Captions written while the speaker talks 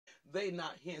they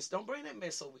not hence. Don't bring that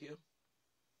mess over here.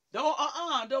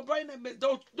 Don't bring that mess.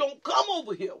 Don't come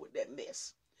over here with that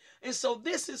mess. And so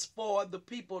this is for the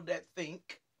people that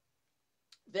think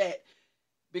that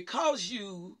because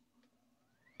you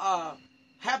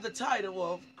have the title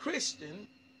of Christian,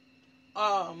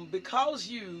 because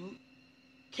you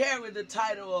carry the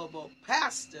title of a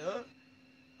pastor,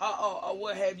 or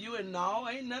what have you, and no,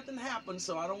 ain't nothing happened.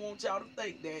 So I don't want y'all to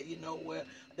think that,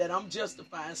 that I'm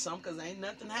justifying something, because ain't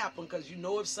nothing happened. Because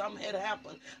if something had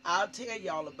happened, I'll tell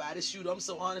y'all about it. Shoot, I'm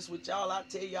so honest with y'all, I'll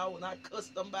tell y'all when I cuss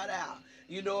somebody out.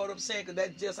 You know what I'm saying? Because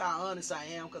that's just how honest I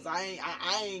am. Because I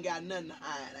ain't got nothing to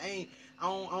hide. I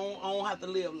don't have to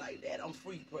live like that. I'm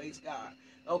free, praise God.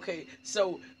 Okay,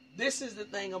 so this is the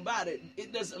thing about it.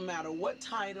 It doesn't matter what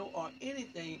title or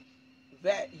anything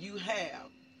that you have.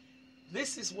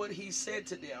 This is what he said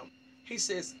to them. He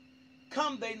says,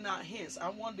 come they not hence. I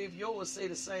wonder if yours say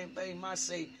the same thing. Mine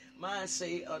say,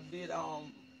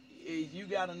 you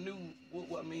got a new,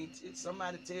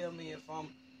 somebody tell me if I'm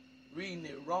reading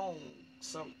it wrong.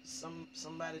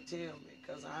 Somebody tell me,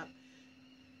 because I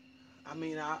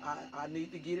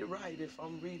need to get it right if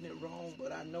I'm reading it wrong.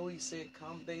 But I know he said,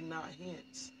 come they not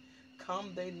hence.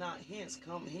 Come they not hence.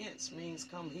 Come hence means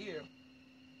come here.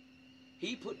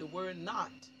 He put the word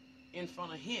not in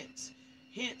front of hence.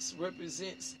 Hence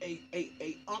represents a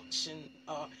unction,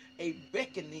 a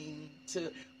beckoning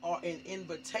to, or an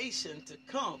invitation to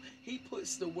come. He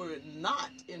puts the word not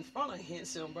in front of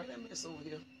hence. Don't bring that mess over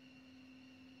here.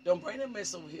 Don't bring that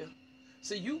mess over here.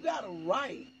 So you got a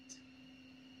right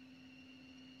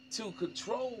to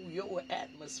control your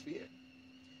atmosphere,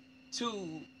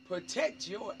 to protect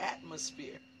your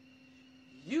atmosphere.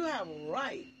 You have a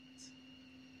right.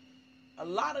 A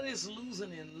lot of this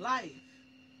losing in life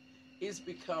is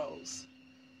because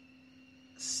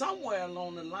somewhere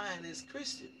along the line as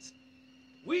Christians,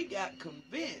 we got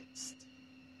convinced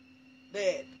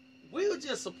that we were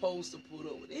just supposed to put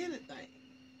up with anything.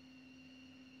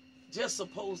 Just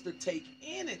supposed to take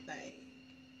anything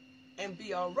and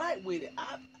be all right with it.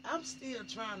 I'm still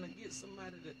trying to get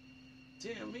somebody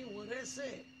to tell me what that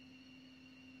said.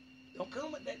 Don't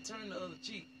come with that turn the other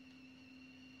cheek,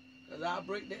 because I'll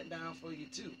break that down for you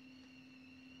too.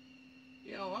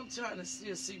 I'm trying to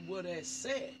still see what that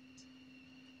said.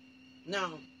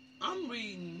 Now, I'm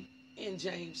reading in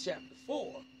James chapter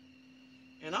 4,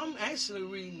 and I'm actually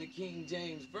reading the King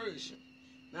James Version.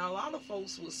 Now, a lot of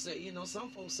folks will say, some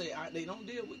folks say they don't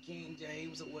deal with King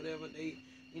James or whatever. They,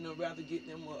 rather get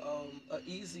them a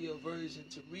easier version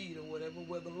to read or whatever.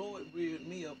 Well, the Lord reared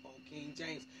me up on King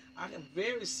James. I can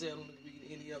very seldom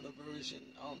read any other version.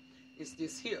 It's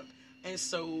this here. And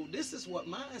so this is what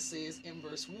mine says in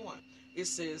verse 1. It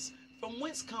says, from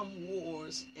whence come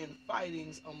wars and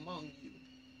fightings among you?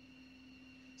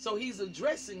 So he's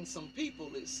addressing some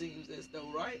people, it seems as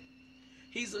though, right?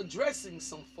 He's addressing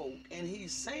some folk, and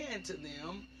he's saying to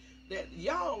them that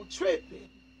y'all tripping.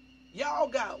 Y'all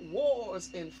got wars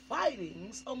and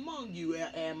fightings among you.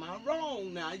 Am I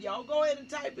wrong now? Y'all go ahead and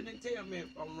type it and tell me if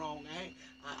I'm wrong.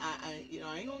 I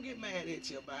ain't gonna get mad at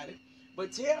you about it.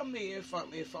 But tell me if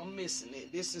I'm missing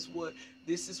it. This is what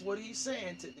he's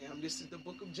saying to them. This is the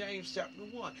book of James, chapter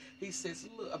 1. He says,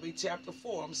 chapter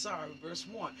 4, verse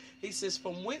 1. He says,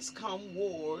 from whence come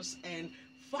wars and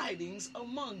fightings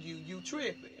among you? You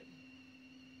tripping.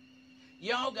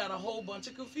 Y'all got a whole bunch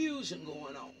of confusion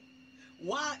going on.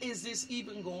 Why is this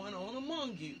even going on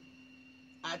among you?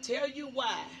 I tell you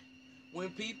why.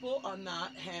 When people are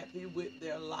not happy with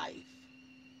their life,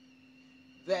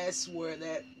 that's where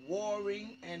that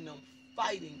warring and them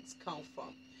fightings come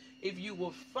from. If you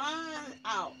will find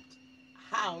out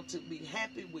how to be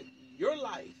happy with your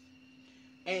life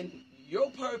and your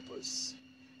purpose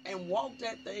and walk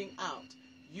that thing out,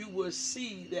 you will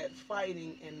see that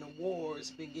fighting and the wars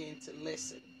begin to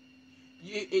lessen.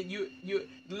 You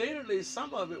literally,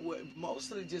 some of it would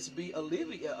mostly just be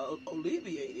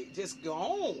alleviated, just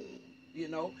gone.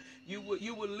 You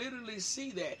would literally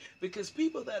see that, because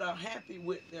people that are happy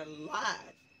with their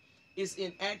life is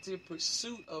in active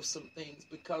pursuit of some things.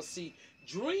 Because see,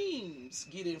 dreams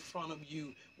get in front of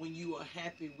you when you are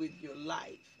happy with your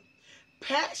life.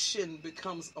 Passion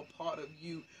becomes a part of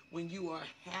you when you are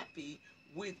happy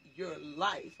with your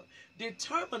life.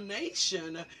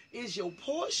 Determination is your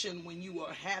portion when you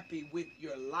are happy with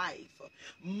your life.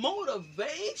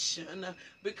 Motivation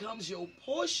becomes your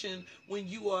portion when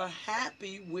you are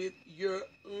happy with your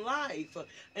life.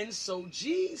 And so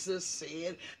Jesus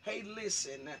said, hey,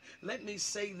 listen, let me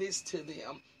say this to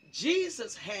them.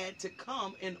 Jesus had to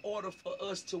come in order for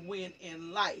us to win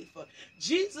in life.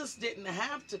 Jesus didn't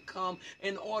have to come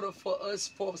in order for us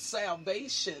for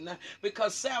salvation,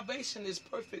 because salvation is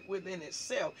perfect within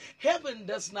itself. Heaven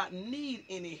does not need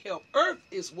any help. Earth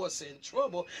is what's in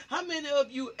trouble. How many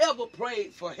of you ever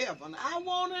prayed for heaven? I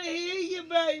want to hear you,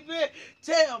 baby.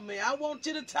 Tell me. I want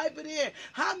you to type it in.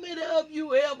 How many of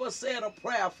you ever said a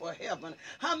prayer for heaven?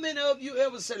 How many of you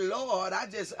ever said, Lord,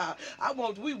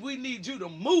 we need you to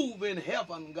move in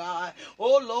heaven, God.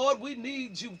 Oh, Lord, we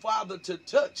need you, Father, to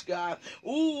touch, God.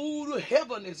 Ooh,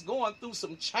 heaven is going through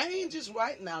some changes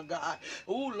right now, God.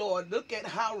 Oh, Lord, look at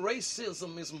how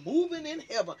racism is moving in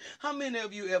heaven. How many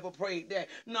of you ever prayed that?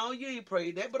 No, you ain't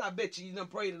prayed that, but I bet you done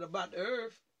prayed it about the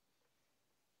earth.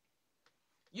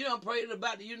 You done prayed it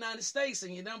about the United States,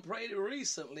 and you done prayed it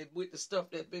recently with the stuff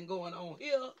that's been going on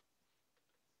here.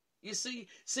 You see,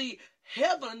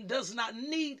 heaven does not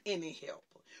need any help.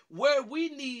 Where we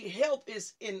need help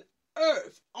is in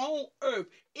earth, on earth,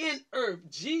 in earth.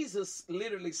 Jesus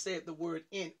literally said the word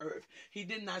in earth. He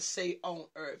did not say on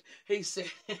earth. He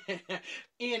said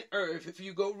in earth. If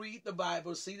you go read the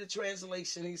Bible, see the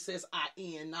translation, he says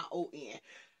I-N, not O-N.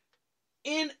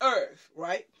 In earth,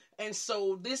 right? And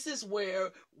so this is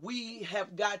where we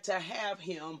have got to have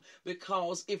him,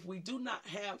 because if we do not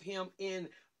have him in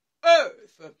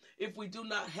earth, if we do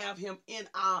not have him in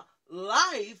our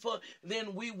life,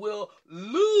 then we will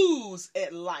lose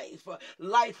at life.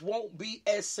 Life won't be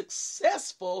as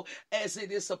successful as it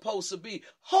is supposed to be.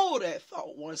 Hold that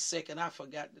thought 1 second. I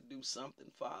forgot to do something,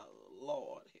 Father.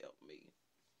 Lord, help me.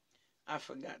 I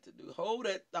forgot to do. Hold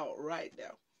that thought right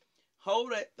now.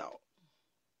 Hold that thought.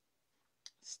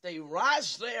 Stay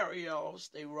right there, y'all.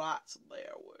 Stay right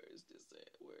there. Where is this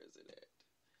at? Where is it at?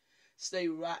 Stay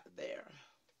right there.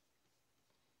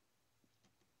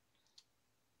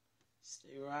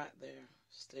 Stay right there.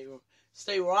 Stay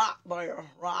right there.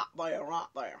 Right there. Right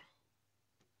there.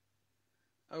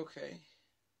 Okay.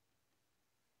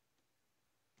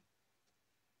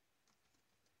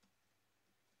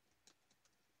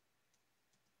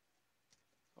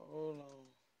 Hold on.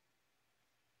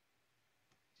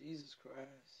 Jesus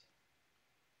Christ.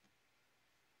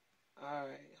 All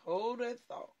right. Hold that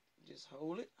thought. Just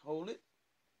hold it. Hold it.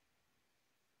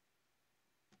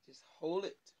 Just hold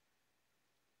it.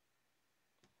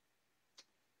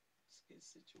 Let's get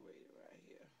situated right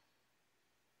here.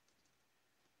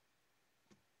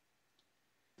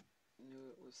 Knew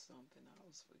it was something I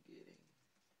was forgetting.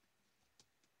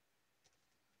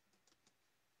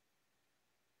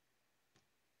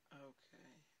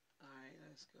 Okay. All right,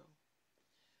 let's go.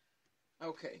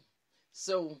 Okay.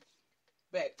 So,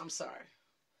 back. I'm sorry.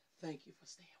 Thank you for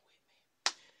staying with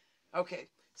me. Okay.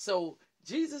 So,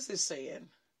 Jesus is saying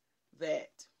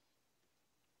that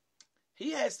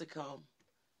he has to come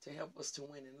to help us to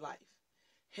win in life.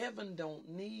 Heaven don't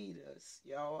need us,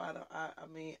 y'all. I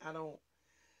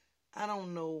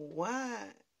don't know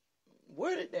why.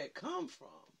 Where did that come from?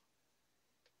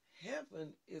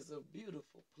 Heaven is a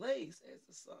beautiful place, as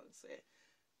the song said.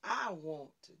 I want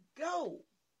to go.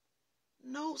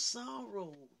 No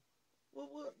sorrow.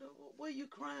 Where you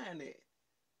crying at?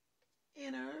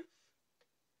 In earth?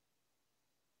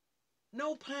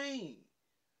 No pain.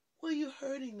 Where you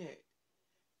hurting at?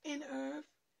 In earth?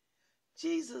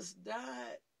 Jesus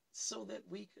died so that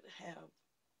we could have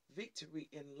victory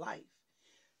in life.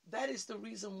 That is the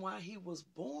reason why he was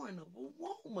born of a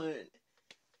woman.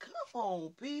 Come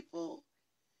on, people.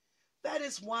 That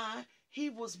is why he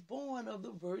was born of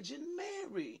the Virgin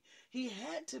Mary. He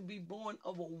had to be born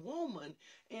of a woman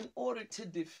in order to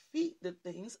defeat the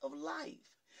things of life.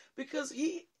 Because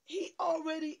he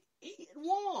already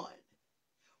won.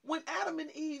 When Adam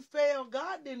and Eve fell,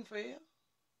 God didn't fail.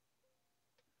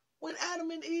 When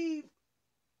Adam and Eve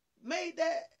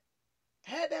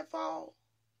had that fall,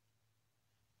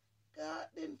 God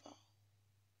didn't fall.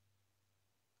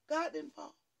 God didn't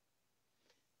fall.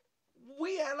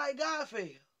 We act like God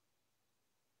failed.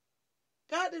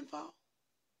 God didn't fall.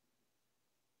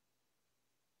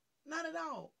 Not at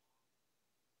all.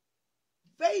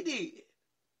 They did.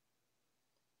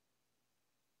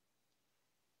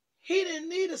 He didn't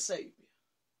need a savior.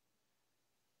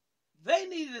 They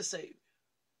needed a savior.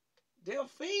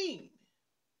 Delphine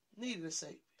needed a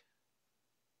savior.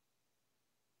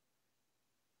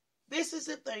 This is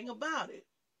the thing about it.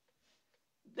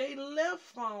 They left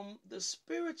from the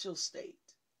spiritual state,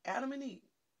 Adam and Eve,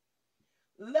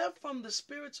 left from the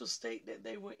spiritual state that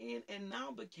they were in and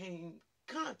now became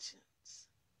conscious,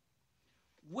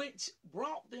 which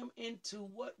brought them into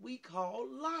what we call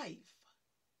life,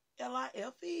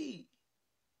 L-I-F-E.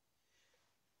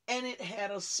 And it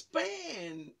had a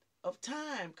span of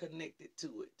time connected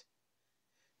to it.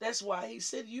 That's why he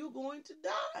said you're going to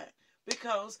die,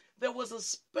 because there was a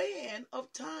span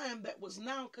of time that was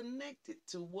now connected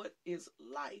to what is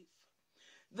life.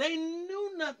 They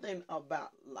knew nothing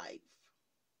about life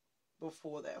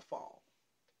before their fall.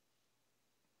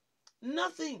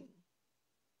 Nothing.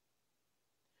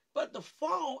 But the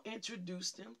fall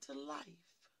introduced them to life.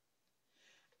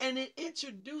 And it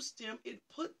introduced them, it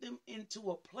put them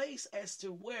into a place as to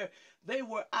where they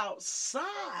were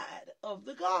outside of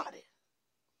the garden.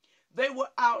 They were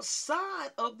outside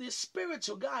of this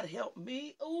spiritual. God help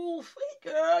me. Oh,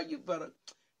 girl, you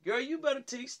better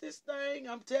teach this thing.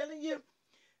 I'm telling you.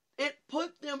 It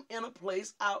put them in a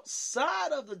place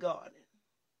outside of the garden.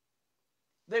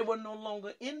 They were no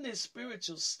longer in this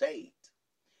spiritual state.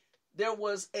 There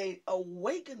was an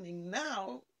awakening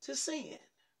now to sin.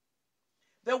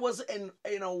 There was an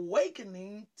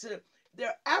awakening to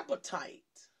their appetite.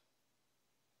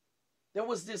 There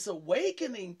was this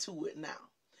awakening to it now.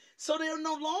 So they're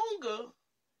no longer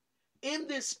in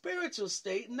this spiritual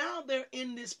state. Now they're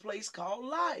in this place called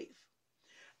life.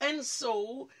 And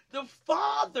so the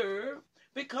Father,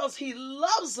 because he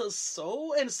loves us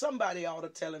so, and somebody ought to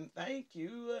tell him thank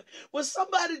you. Well,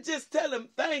 somebody just tell him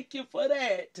thank you for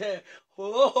that.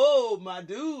 Oh, my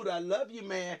dude, I love you,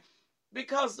 man.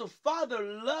 Because the Father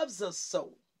loves us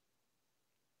so.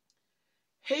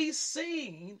 He's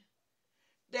seen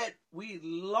that we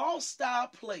lost our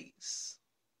place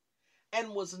and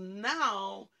was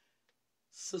now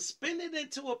suspended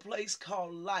into a place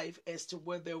called life, as to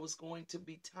where there was going to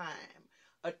be time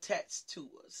attached to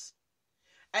us.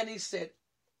 And he said,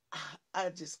 I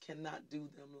just cannot do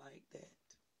them like that.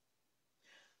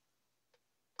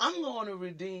 I'm going to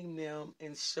redeem them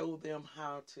and show them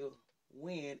how to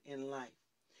win in life.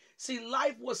 See,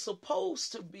 life was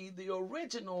supposed to be, the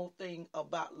original thing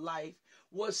about life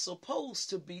was supposed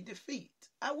to be defeat.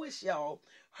 I wish y'all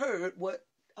heard what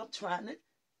I'm trying to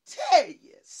tell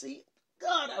you. See,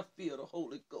 God, I feel the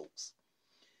Holy Ghost.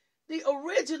 The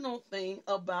original thing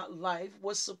about life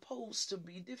was supposed to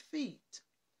be defeat.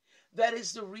 That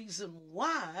is the reason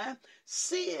why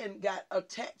sin got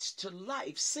attached to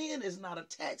life. Sin is not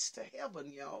attached to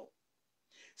heaven, y'all.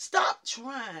 Stop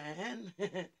trying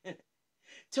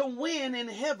to win in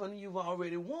heaven. You've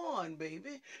already won,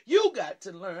 baby. You got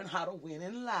to learn how to win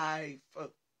in life.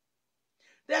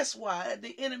 That's why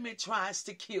the enemy tries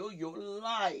to kill your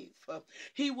life.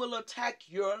 He will attack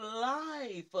your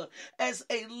life. As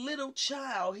a little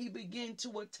child, he began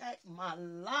to attack my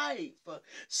life.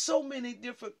 So many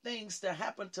different things that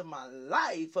happened to my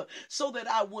life so that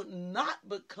I would not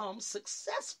become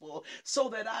successful, so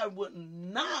that I would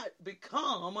not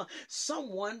become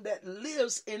someone that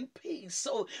lives in peace,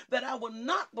 so that I would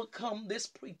not become this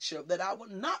preacher, that I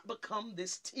would not become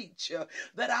this teacher,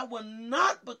 that I would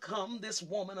not become this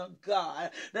woman of God,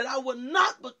 that I would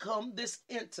not become this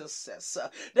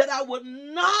intercessor, that I would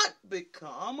not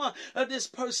become this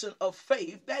person of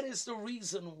faith. That is the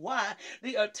reason why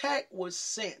the attack was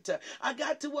sent. I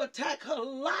got to attack her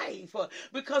life,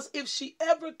 because if she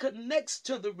ever connects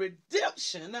to the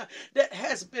redemption that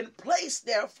has been placed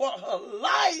there for her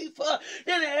life,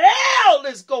 then hell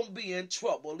is going to be in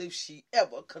trouble if she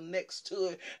ever connects to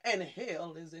it. And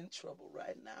hell is in trouble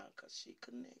right now because she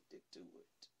connected to it.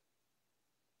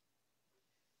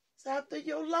 It's after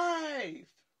your life.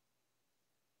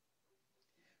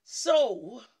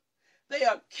 So they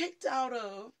are kicked out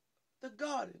of the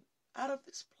garden, out of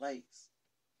this place.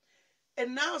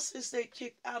 And now since they're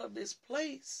kicked out of this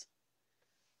place,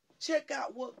 check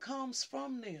out what comes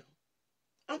from them.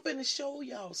 I'm going to show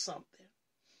y'all something.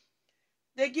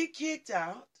 They get kicked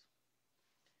out.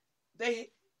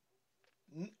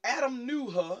 Adam knew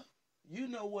her. You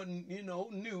know what,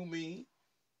 knew mean.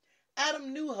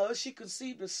 Adam knew her. She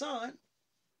conceived a son.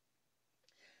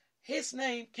 His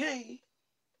name Cain.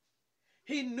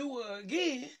 He knew her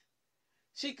again.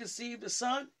 She conceived a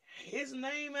son. His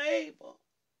name Abel.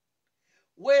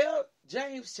 Well,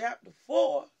 James chapter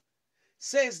 4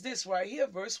 says this right here,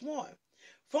 verse 1.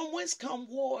 From whence come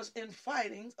wars and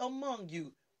fightings among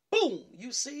you? Boom,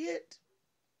 you see it?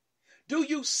 Do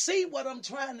you see what I'm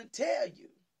trying to tell you?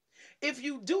 If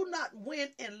you do not win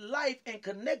in life and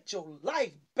connect your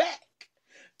life back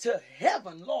to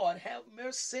heaven, Lord, have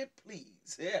mercy,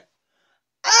 please. Yeah.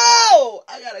 Oh,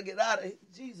 I got to get out of here.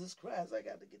 Jesus Christ, I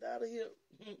got to get out of here.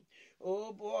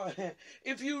 Oh, boy.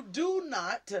 If you do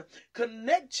not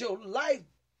connect your life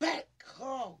back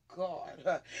oh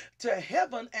God, to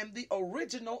heaven and the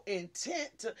original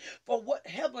intent for what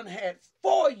heaven had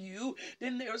for you,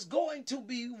 then there's going to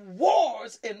be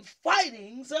wars and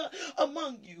fightings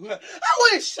among you. I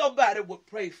wish somebody would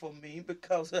pray for me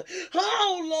because,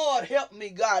 oh Lord, help me.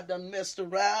 God done messed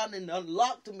around and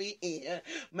unlocked me in.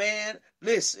 Man,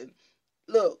 listen,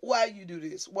 look, why you do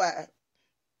this? Why?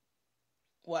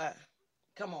 Why?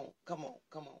 Come on, come on,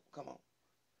 come on, come on.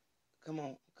 Come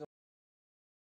on.